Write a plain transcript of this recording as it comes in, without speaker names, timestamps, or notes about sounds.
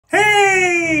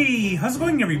how's it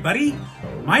going everybody?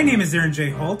 My name is Aaron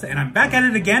J. Holt and I'm back at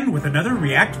it again with another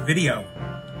React video.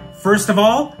 First of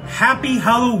all, happy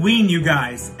Halloween you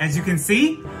guys. As you can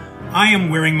see, I am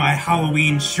wearing my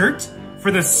Halloween shirt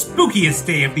for the spookiest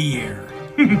day of the year.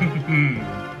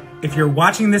 If you're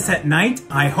watching this at night,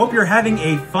 I hope you're having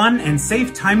a fun and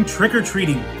safe time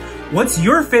trick-or-treating. What's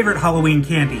your favorite Halloween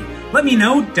candy? Let me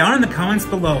know down in the comments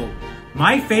below.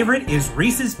 My favorite is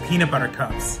Reese's Peanut Butter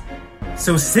Cups.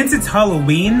 So since it's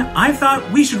Halloween, I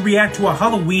thought we should react to a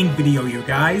Halloween video, you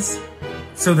guys.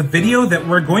 So the video that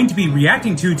we're going to be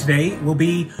reacting to today will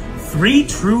be 3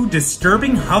 true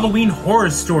disturbing Halloween horror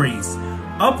stories,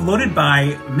 uploaded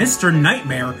by Mr.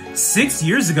 Nightmare 6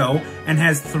 years ago and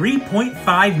has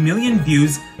 3.5 million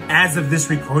views as of this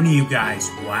recording, you guys.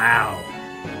 Wow.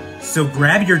 So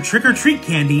grab your trick-or-treat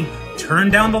candy, turn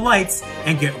down the lights,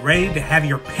 and get ready to have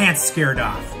your pants scared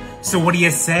off. So what do you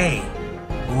say?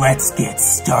 Let's get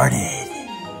started.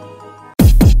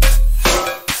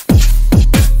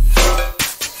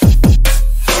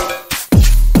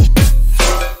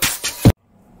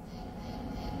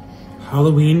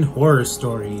 Halloween horror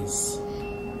stories.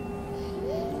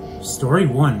 Story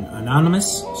 1,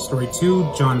 Anonymous. Story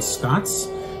 2, John Scotts.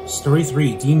 Story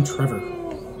 3, Dean Trevor.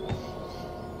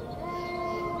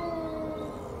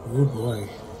 Oh boy.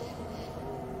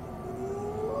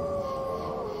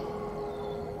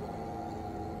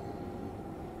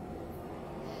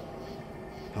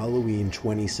 Halloween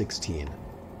 2016.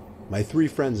 My 3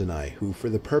 friends and I, who for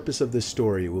the purpose of this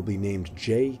story will be named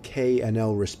J, K, and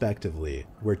L respectively,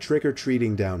 were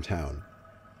trick-or-treating downtown.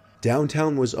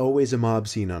 Downtown was always a mob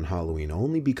scene on Halloween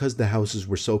only because the houses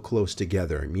were so close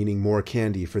together, meaning more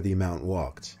candy for the amount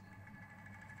walked.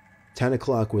 10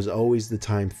 o'clock was always the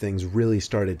time things really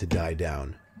started to die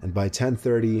down, and by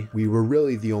 10:30 we were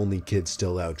really the only kids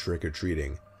still out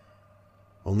trick-or-treating.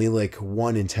 Only like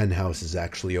 1 in 10 houses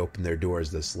actually opened their doors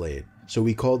this late, so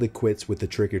we called it quits with the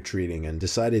trick-or-treating and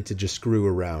decided to just screw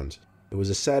around. It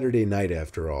was a Saturday night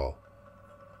after all.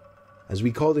 As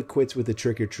we called it quits with the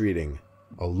trick-or-treating,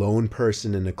 a lone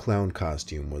person in a clown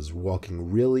costume was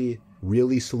walking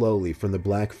really slowly from the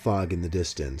black fog in the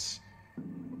distance.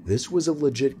 This was a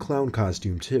legit clown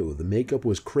costume too. The makeup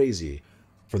was crazy.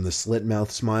 From the slit-mouth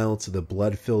smile to the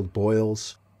blood-filled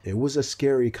boils, it was a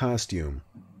scary costume.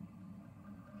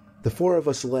 The 4 of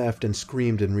us laughed and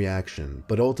screamed in reaction,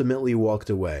 but ultimately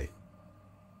walked away.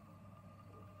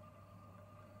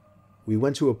 We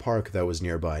went to a park that was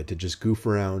nearby to just goof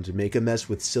around, make a mess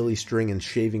with silly string and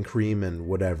shaving cream and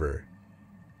whatever.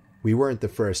 We weren't the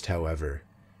first, however.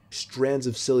 Strands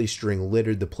of silly string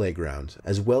littered the playground,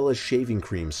 as well as shaving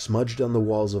cream smudged on the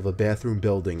walls of a bathroom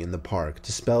building in the park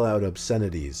to spell out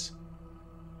obscenities.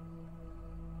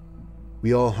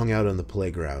 We all hung out on the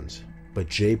playground, but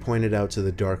Jay pointed out to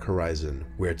the dark horizon,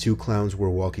 where 2 clowns were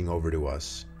walking over to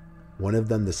us. One of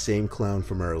them the same clown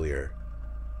from earlier.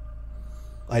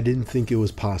 I didn't think it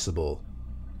was possible,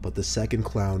 but the second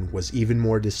clown was even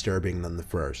more disturbing than the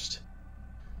first.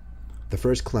 The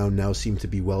first clown now seemed to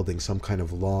be wielding some kind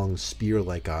of long,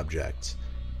 spear-like object.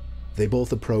 They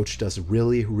both approached us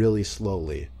really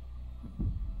slowly.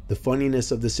 The funniness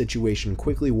of the situation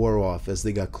quickly wore off as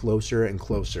they got closer and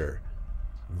closer.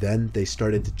 Then they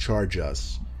started to charge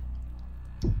us.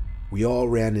 We all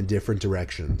ran in different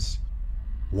directions.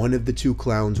 One of the 2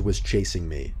 clowns was chasing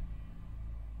me.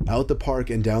 Out the park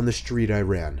and down the street I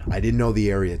ran. I didn't know the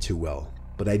area too well,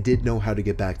 but I did know how to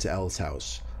get back to Elle's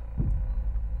house.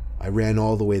 I ran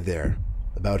all the way there.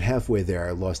 About halfway there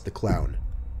I lost the clown.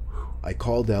 I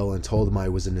called Elle and told him I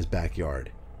was in his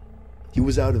backyard. He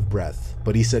was out of breath,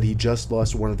 but he said he just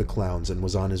lost one of the clowns and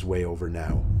was on his way over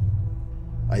now.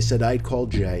 I said I'd call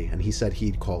Jay, and he said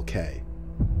he'd call Kay.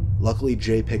 Luckily,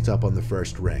 Jay picked up on the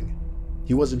first ring.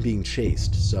 He wasn't being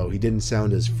chased, so he didn't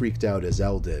sound as freaked out as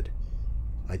Elle did.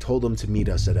 I told him to meet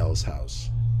us at Elle's house.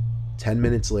 10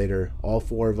 minutes later, all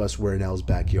 4 of us were in Elle's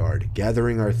backyard,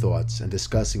 gathering our thoughts and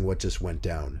discussing what just went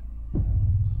down.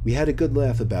 We had a good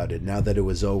laugh about it now that it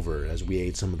was over, as we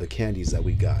ate some of the candies that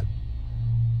we got.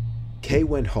 Kay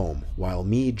went home, while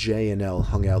me, Jay, and Elle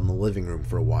hung out in the living room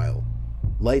for a while.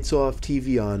 Lights off,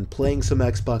 TV on, playing some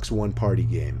Xbox One party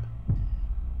game.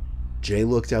 Jay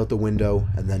looked out the window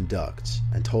and then ducked,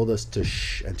 and told us to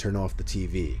shh and turn off the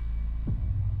TV.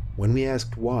 When we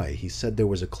asked why, he said there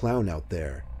was a clown out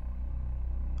there.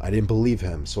 I didn't believe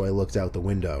him, so I looked out the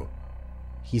window.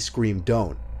 He screamed,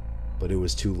 "Don't," but it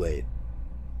was too late.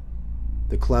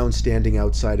 The clown standing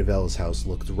outside of Elle's house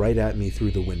looked right at me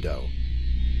through the window.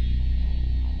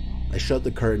 I shut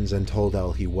the curtains and told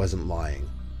Elle he wasn't lying.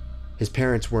 His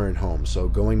parents weren't home, so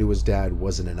going to his dad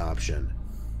wasn't an option.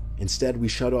 Instead, we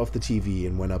shut off the TV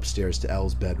and went upstairs to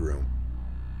Elle's bedroom.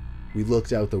 We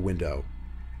looked out the window.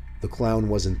 The clown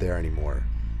wasn't there anymore.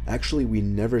 Actually, we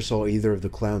never saw either of the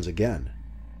clowns again.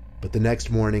 But the next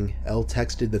morning, Elle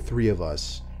texted the three of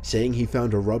us, saying he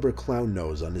found a rubber clown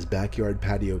nose on his backyard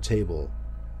patio table.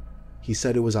 He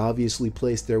said it was obviously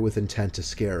placed there with intent to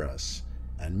scare us,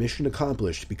 and mission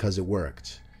accomplished because it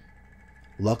worked.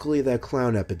 Luckily, that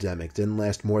clown epidemic didn't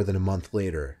last more than a month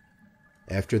later.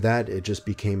 After that, it just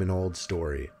became an old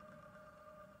story.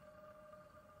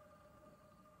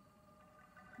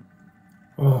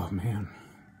 Oh, man.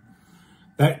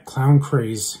 That clown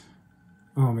craze.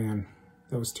 Oh, man.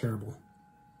 That was terrible.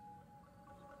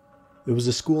 It was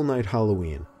a school night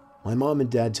Halloween. My mom and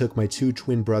dad took my two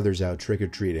twin brothers out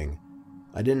trick-or-treating.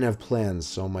 I didn't have plans,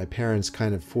 so my parents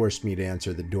kind of forced me to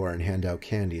answer the door and hand out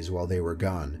candies while they were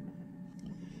gone.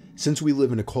 Since we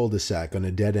live in a cul-de-sac on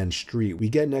a dead-end street, we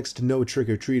get next to no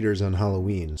trick-or-treaters on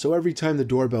Halloween, so every time the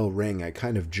doorbell rang, I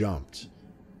kind of jumped.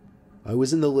 I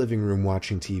was in the living room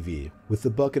watching TV, with the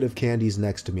bucket of candies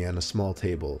next to me on a small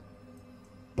table.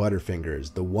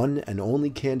 Butterfingers, the one and only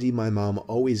candy my mom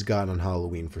always got on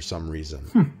Halloween for some reason.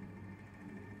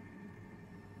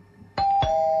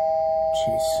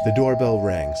 Jeez. The doorbell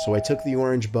rang, so I took the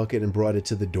orange bucket and brought it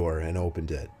to the door and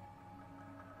opened it.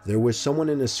 There was someone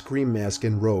in a scream mask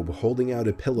and robe holding out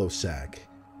a pillow sack.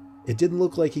 It didn't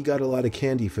look like he got a lot of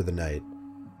candy for the night,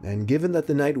 and given that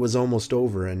the night was almost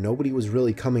over and nobody was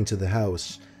really coming to the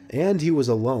house, and he was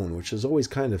alone, which is always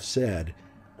kind of sad,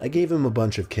 I gave him a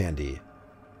bunch of candy.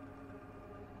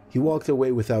 He walked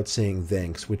away without saying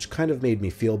thanks, which kind of made me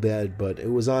feel bad, but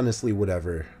it was honestly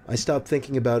whatever. I stopped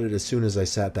thinking about it as soon as I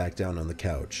sat back down on the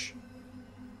couch.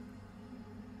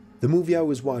 The movie I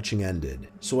was watching ended,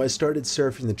 so I started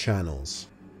surfing the channels.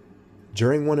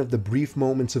 During one of the brief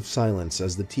moments of silence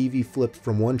as the TV flipped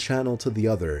from one channel to the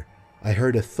other, I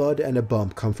heard a thud and a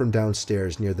bump come from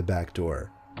downstairs near the back door.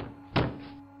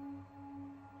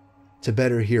 To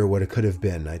better hear what it could have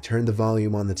been, I turned the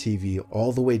volume on the TV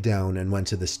all the way down and went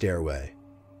to the stairway.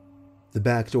 The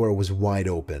back door was wide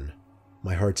open.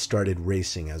 My heart started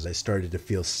racing as I started to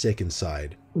feel sick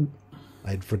inside.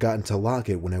 I had forgotten to lock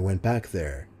it when I went back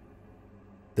there.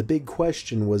 The big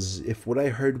question was if what I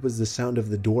heard was the sound of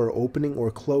the door opening or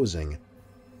closing,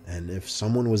 and if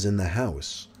someone was in the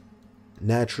house.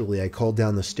 Naturally, I called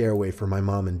down the stairway for my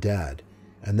mom and dad,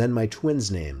 and then my twins'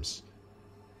 names.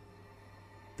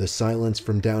 The silence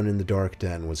from down in the dark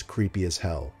den was creepy as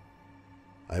hell.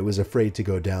 I was afraid to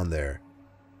go down there.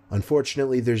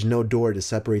 Unfortunately, there's no door to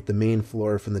separate the main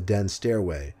floor from the den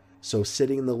stairway, so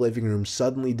sitting in the living room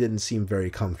suddenly didn't seem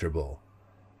very comfortable.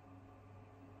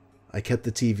 I kept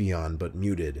the TV on, but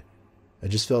muted. I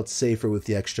just felt safer with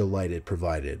the extra light it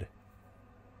provided.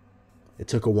 It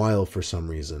took a while for some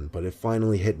reason, but it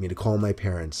finally hit me to call my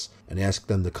parents and ask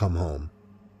them to come home.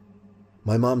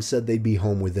 My mom said they'd be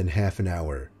home within half an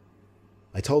hour.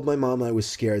 I told my mom I was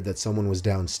scared that someone was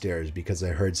downstairs because I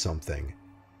heard something.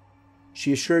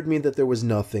 She assured me that there was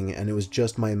nothing and it was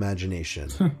just my imagination.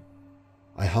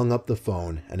 I hung up the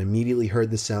phone and immediately heard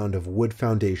the sound of wood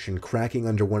foundation cracking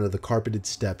under one of the carpeted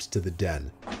steps to the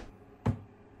den.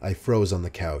 I froze on the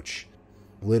couch.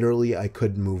 Literally, I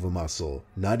couldn't move a muscle,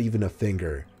 not even a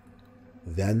finger.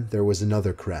 Then there was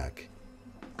another crack.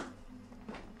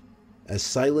 As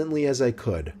silently as I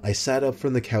could, I sat up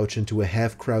from the couch into a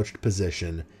half-crouched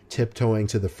position, tiptoeing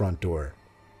to the front door.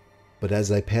 But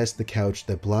as I passed the couch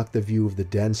that blocked the view of the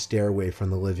den stairway from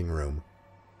the living room,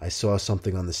 I saw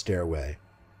something on the stairway.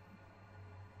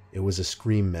 It was a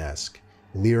scream mask,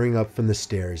 leering up from the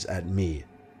stairs at me,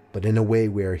 but in a way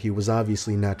where he was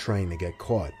obviously not trying to get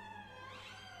caught.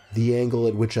 The angle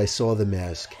at which I saw the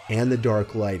mask and the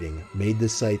dark lighting made the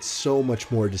sight so much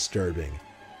more disturbing.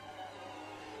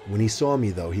 When he saw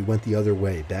me, though, he went the other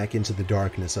way, back into the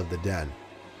darkness of the den.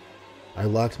 I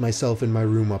locked myself in my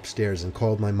room upstairs and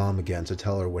called my mom again to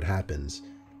tell her what happened.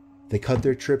 They cut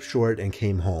their trip short and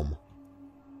came home.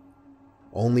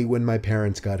 Only when my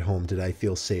parents got home did I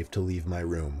feel safe to leave my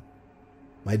room.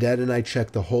 My dad and I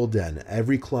checked the whole den,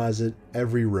 every closet,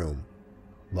 every room.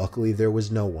 Luckily, there was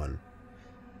no one.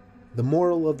 The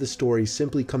moral of the story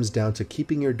simply comes down to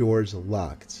keeping your doors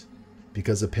locked,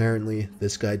 because apparently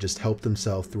this guy just helped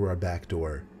himself through our back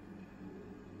door.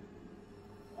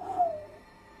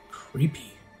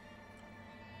 Creepy.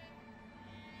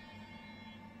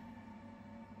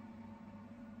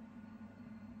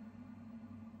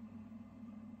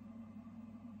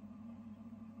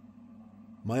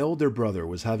 My older brother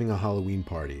was having a Halloween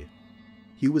party.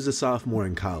 He was a sophomore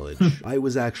in college. I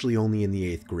was actually only in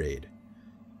the 8th grade.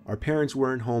 Our parents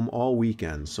weren't home all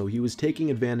weekend, so he was taking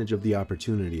advantage of the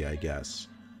opportunity, I guess.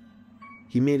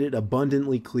 He made it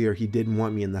abundantly clear he didn't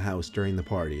want me in the house during the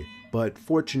party, but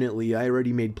fortunately I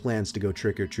already made plans to go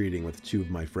trick-or-treating with 2 of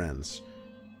my friends.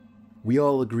 We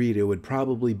all agreed it would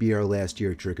probably be our last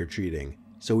year trick-or-treating,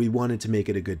 so we wanted to make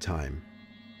it a good time.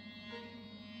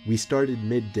 We started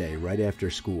midday right after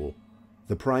school,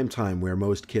 the prime time where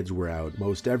most kids were out,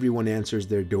 most everyone answers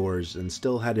their doors, and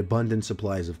still had abundant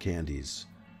supplies of candies.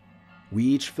 We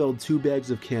each filled 2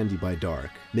 bags of candy by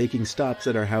dark, making stops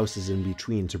at our houses in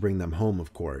between to bring them home,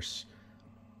 of course.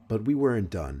 But we weren't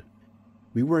done.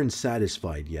 We weren't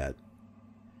satisfied yet.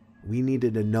 We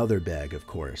needed another bag, of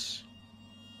course.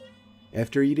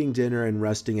 After eating dinner and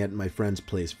resting at my friend's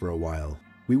place for a while,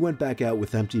 we went back out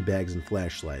with empty bags and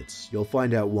flashlights. You'll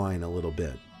find out why in a little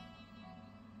bit.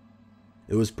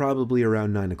 It was probably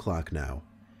around 9 o'clock now.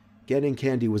 Getting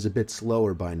candy was a bit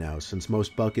slower by now since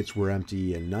most buckets were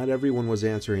empty and not everyone was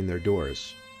answering their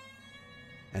doors.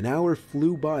 An hour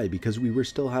flew by because we were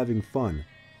still having fun,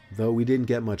 though we didn't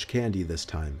get much candy this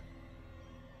time.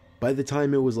 By the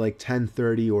time it was like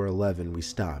 10:30 or 11, we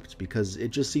stopped because it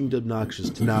just seemed obnoxious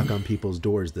to knock on people's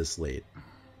doors this late.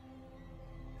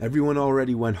 Everyone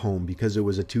already went home because it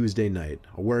was a Tuesday night,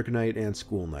 a work night and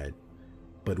school night.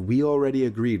 But we already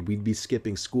agreed we'd be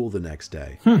skipping school the next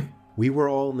day. We were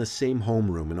all in the same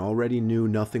homeroom and already knew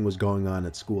nothing was going on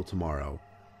at school tomorrow.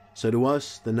 So to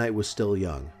us, the night was still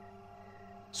young.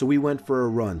 So we went for a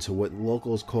run to what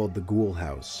locals called the Ghoul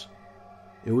House.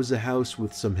 It was a house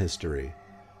with some history.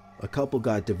 A couple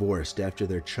got divorced after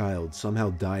their child somehow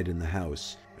died in the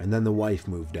house, and then the wife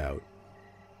moved out.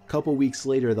 A couple weeks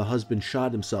later, the husband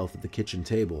shot himself at the kitchen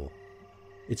table.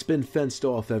 It's been fenced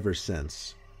off ever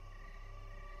since.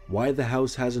 Why the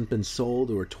house hasn't been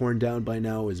sold or torn down by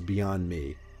now is beyond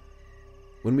me.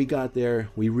 When we got there,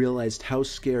 we realized how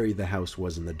scary the house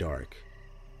was in the dark.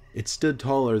 It stood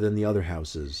taller than the other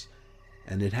houses,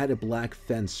 and it had a black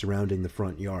fence surrounding the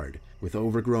front yard, with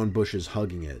overgrown bushes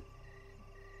hugging it.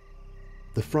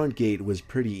 The front gate was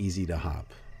pretty easy to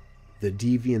hop. The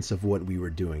deviance of what we were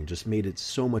doing just made it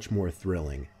so much more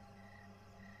thrilling.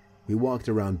 We walked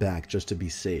around back just to be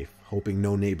safe, hoping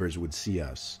no neighbors would see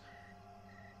us.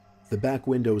 The back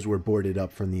windows were boarded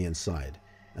up from the inside,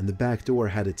 and the back door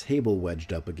had a table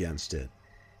wedged up against it.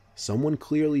 Someone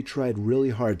clearly tried really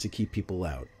hard to keep people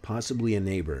out, possibly a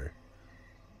neighbor.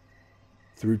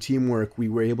 Through teamwork, we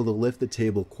were able to lift the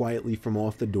table quietly from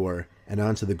off the door and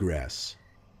onto the grass.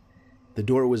 The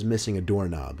door was missing a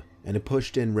doorknob, and it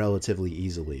pushed in relatively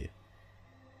easily.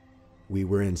 We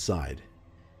were inside,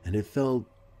 and it felt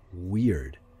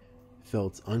weird,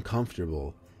 felt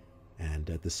uncomfortable,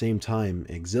 and at the same time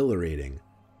exhilarating.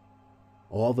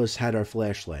 All of us had our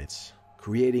flashlights,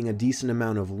 creating a decent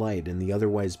amount of light in the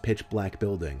otherwise pitch-black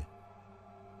building.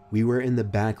 We were in the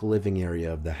back living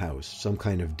area of the house, some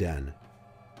kind of den.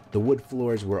 The wood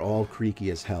floors were all creaky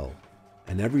as hell,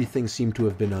 and everything seemed to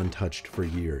have been untouched for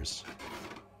years.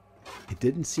 It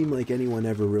didn't seem like anyone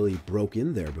ever really broke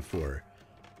in there before.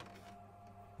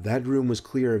 That room was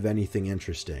clear of anything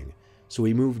interesting, so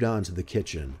we moved on to the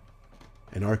kitchen.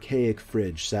 An archaic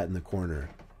fridge sat in the corner.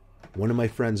 One of my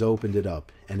friends opened it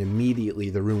up, and immediately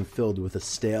the room filled with a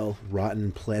stale,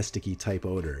 rotten, plasticky type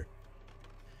odor.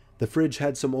 The fridge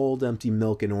had some old empty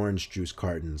milk and orange juice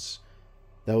cartons.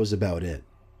 That was about it.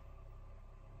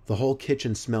 The whole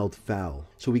kitchen smelled foul,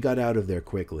 so we got out of there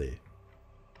quickly.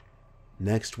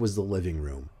 Next was the living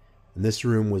room, and this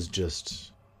room was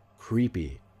just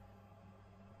creepy.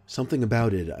 Something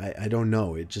about it, I don't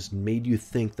know, it just made you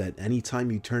think that any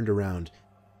time you turned around,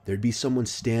 there'd be someone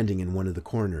standing in one of the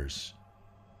corners.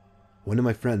 One of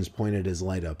my friends pointed his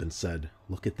light up and said,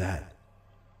 "Look at that."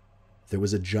 There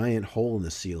was a giant hole in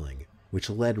the ceiling, which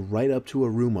led right up to a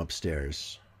room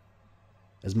upstairs.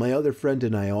 As my other friend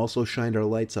and I also shined our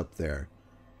lights up there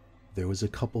was a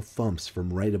couple thumps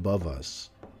from right above us.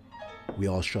 We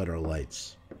all shut our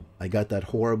lights. I got that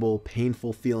horrible,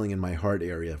 painful feeling in my heart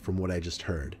area from what I just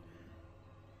heard.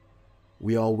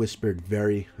 We all whispered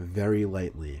very, very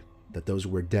lightly that those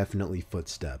were definitely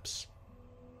footsteps.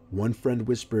 One friend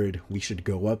whispered we should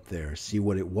go up there, see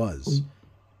what it was.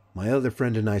 My other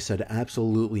friend and I said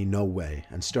absolutely no way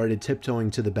and started tiptoeing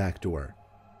to the back door.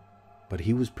 But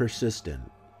he was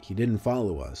persistent. He didn't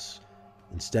follow us.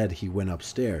 Instead, he went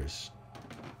upstairs.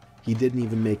 He didn't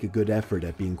even make a good effort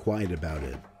at being quiet about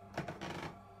it.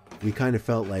 We kind of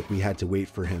felt like we had to wait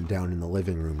for him down in the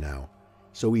living room now,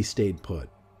 so we stayed put.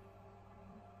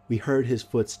 We heard his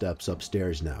footsteps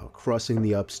upstairs now, crossing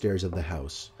the upstairs of the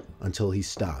house, until he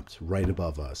stopped right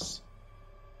above us.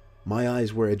 My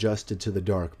eyes were adjusted to the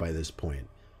dark by this point,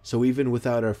 so even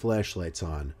without our flashlights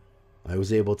on, I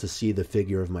was able to see the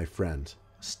figure of my friend,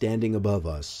 standing above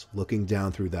us, looking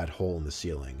down through that hole in the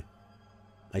ceiling.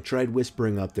 I tried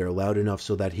whispering up there loud enough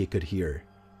so that he could hear,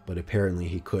 but apparently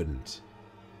he couldn't.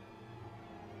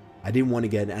 I didn't want to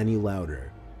get any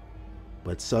louder,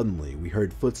 but suddenly we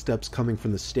heard footsteps coming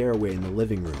from the stairway in the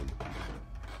living room.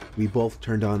 We both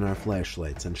turned on our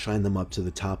flashlights and shined them up to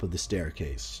the top of the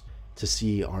staircase to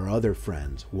see our other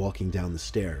friend walking down the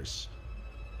stairs.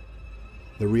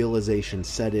 The realization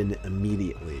set in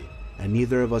immediately, and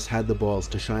neither of us had the balls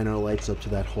to shine our lights up to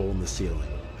that hole in the ceiling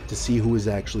to see who was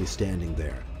actually standing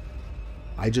there.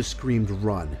 I just screamed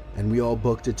run, and we all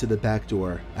booked it to the back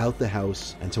door, out the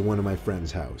house, and to one of my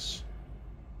friend's house.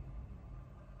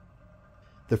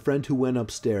 The friend who went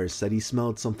upstairs said he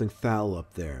smelled something foul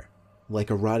up there, like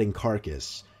a rotting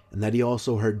carcass, and that he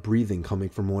also heard breathing coming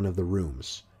from one of the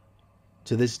rooms.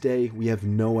 To this day, we have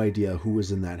no idea who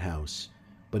was in that house,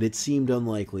 but it seemed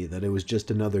unlikely that it was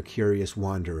just another curious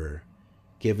wanderer,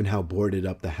 given how boarded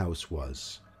up the house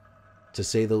was. To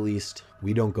say the least,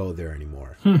 we don't go there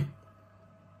anymore.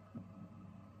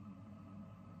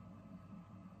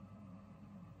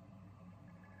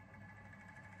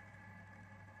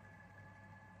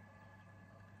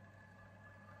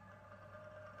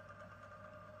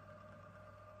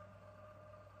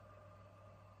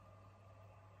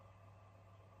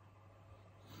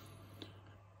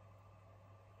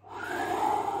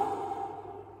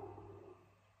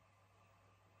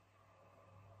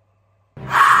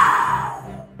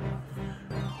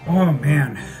 Oh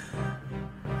man,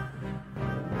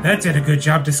 that did a good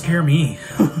job to scare me.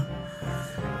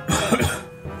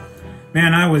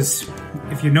 Man,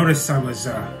 if you notice, I was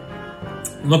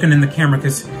looking in the camera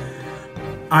because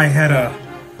I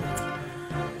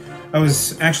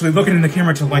was actually looking in the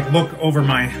camera to like look over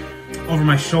my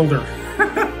shoulder.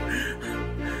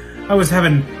 I was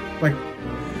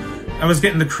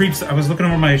getting the creeps. I was looking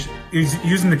over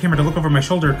using the camera to look over my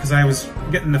shoulder because I was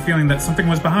getting the feeling that something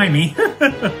was behind me.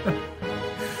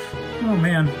 Oh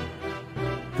man.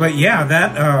 But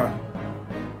yeah,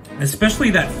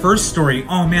 especially that first story.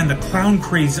 Oh man, the clown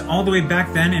craze all the way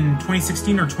back then in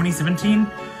 2016 or 2017.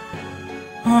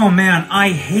 Oh man, I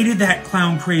hated that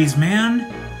clown craze,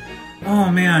 man. Oh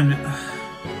man.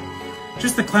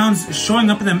 Just the clowns showing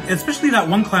up in them, especially that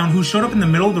one clown who showed up in the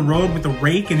middle of the road with a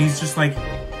rake and he's just like...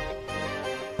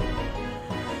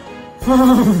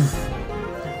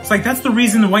 It's like that's the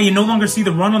reason why you no longer see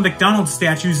the Ronald McDonald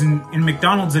statues in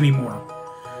McDonald's anymore.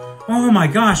 Oh my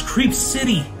gosh, Creep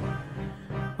City.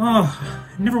 Oh,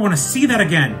 I never want to see that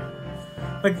again.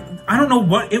 Like, I don't know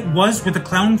what it was with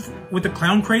the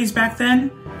clown craze back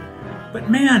then, but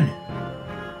man,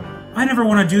 I never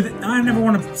want to do that. I never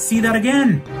want to see that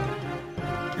again.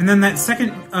 And then that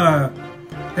second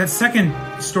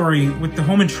story with the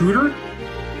home intruder,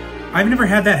 I've never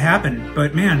had that happen,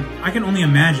 but man, I can only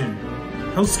imagine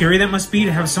how scary that must be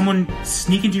to have someone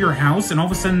sneak into your house and all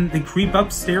of a sudden they creep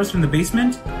upstairs from the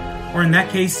basement, or in that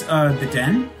case, the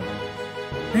den.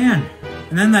 Man,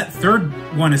 and then that third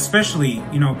one especially,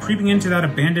 you know, creeping into that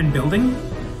abandoned building.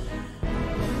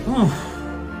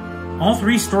 Oh, all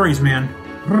three stories, man.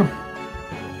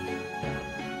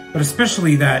 But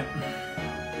especially that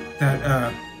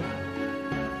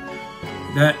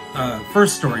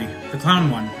first story, the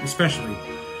clown one, especially.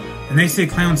 And they say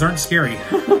clowns aren't scary.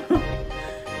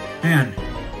 Man.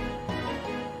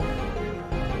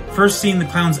 First seeing the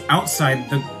clowns outside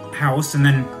the house and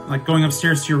then like going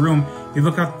upstairs to your room, you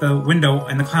look out the window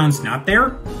and the clown's not there?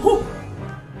 Whew.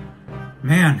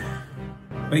 Man.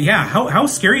 But yeah, how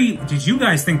scary did you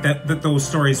guys think that those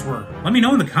stories were? Let me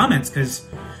know in the comments, because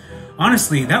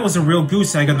honestly, that was a real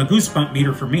goose egg on the goosebump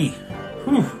meter for me.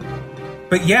 Whew.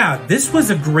 But yeah, this was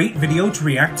a great video to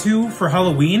react to for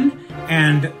Halloween,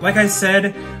 and like I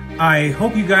said, I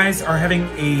hope you guys are having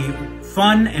a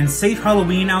fun and safe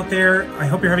Halloween out there. I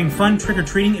hope you're having fun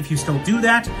trick-or-treating if you still do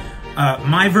that.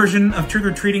 My version of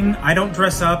trick-or-treating, I don't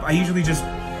dress up. I usually just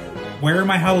wear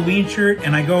my Halloween shirt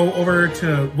and I go over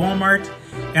to Walmart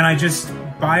and I just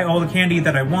buy all the candy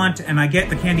that I want, and I get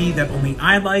the candy that only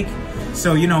I like.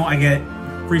 So, you know, I get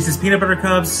Reese's Peanut Butter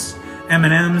Cups,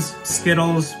 M&M's,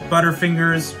 Skittles,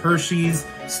 Butterfingers, Hershey's,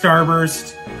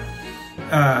 Starburst,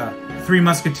 Three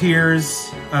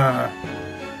Musketeers. I'm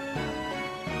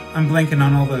blanking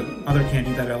on all the other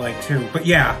candy that I like too. But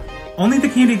yeah, only the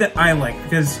candy that I like,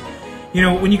 because, you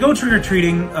know, when you go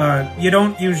trick-or-treating, you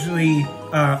don't usually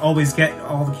always get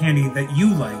all the candy that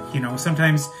you like. You know,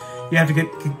 sometimes you have to get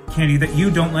candy that you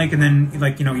don't like, and then,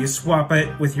 like, you know, you swap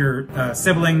it with your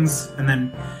siblings, and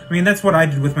then, I mean, that's what I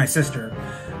did with my sister.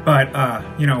 But,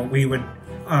 you know, we would,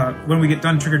 when we get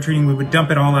done trick-or-treating, we would dump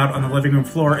it all out on the living room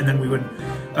floor, and then we would,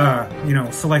 you know,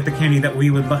 select the candy that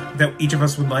that each of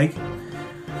us would like.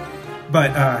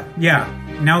 But, yeah,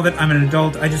 now that I'm an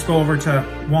adult, I just go over to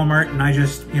Walmart and I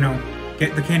just,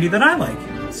 get the candy that I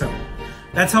like. So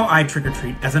that's how I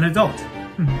trick-or-treat as an adult.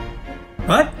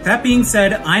 But that being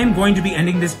said, I am going to be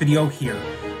ending this video here.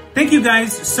 Thank you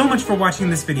guys so much for watching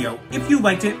this video. If you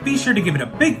liked it, be sure to give it a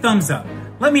big thumbs up.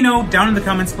 Let me know down in the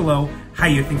comments below how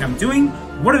you think I'm doing,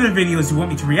 what other videos you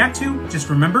want me to react to. Just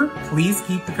remember, please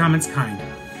keep the comments kind.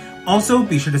 Also,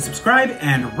 be sure to subscribe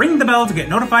and ring the bell to get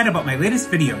notified about my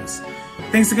latest videos.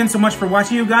 Thanks again so much for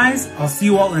watching, you guys. I'll see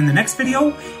you all in the next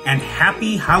video, and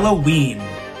happy Halloween!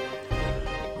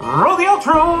 Roll the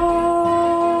outro!